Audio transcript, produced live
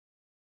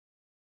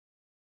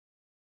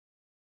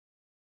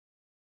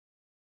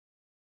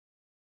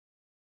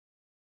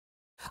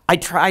I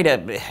try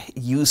to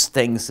use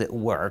things that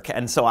work,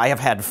 and so I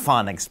have had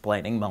fun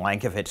explaining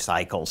Milankovitch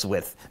cycles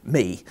with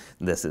me.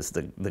 This is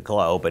the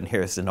globe, and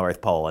here's the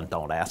North Pole, and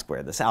don't ask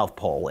where the South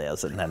Pole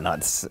is, and then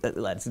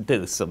let's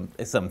do some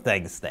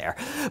things there.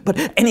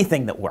 But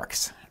anything that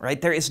works,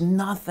 right? There is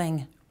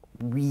nothing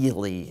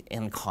really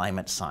in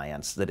climate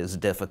science that is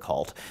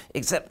difficult,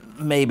 except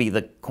maybe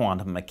the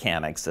quantum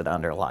mechanics that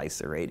underlies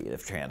the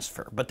radiative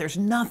transfer. But there's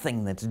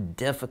nothing that's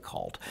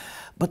difficult,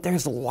 but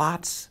there's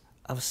lots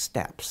of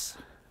steps.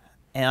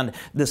 And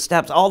the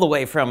steps all the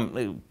way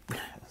from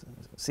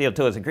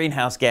CO2 as a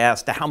greenhouse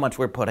gas to how much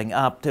we're putting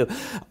up to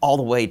all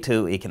the way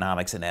to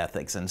economics and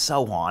ethics and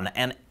so on.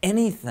 And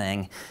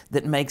anything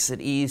that makes it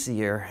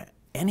easier,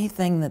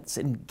 anything that's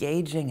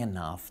engaging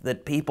enough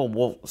that people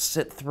will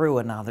sit through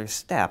another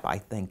step, I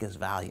think is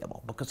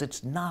valuable, because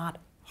it's not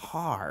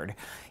hard.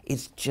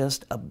 It's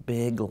just a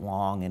big,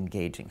 long,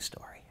 engaging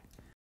story.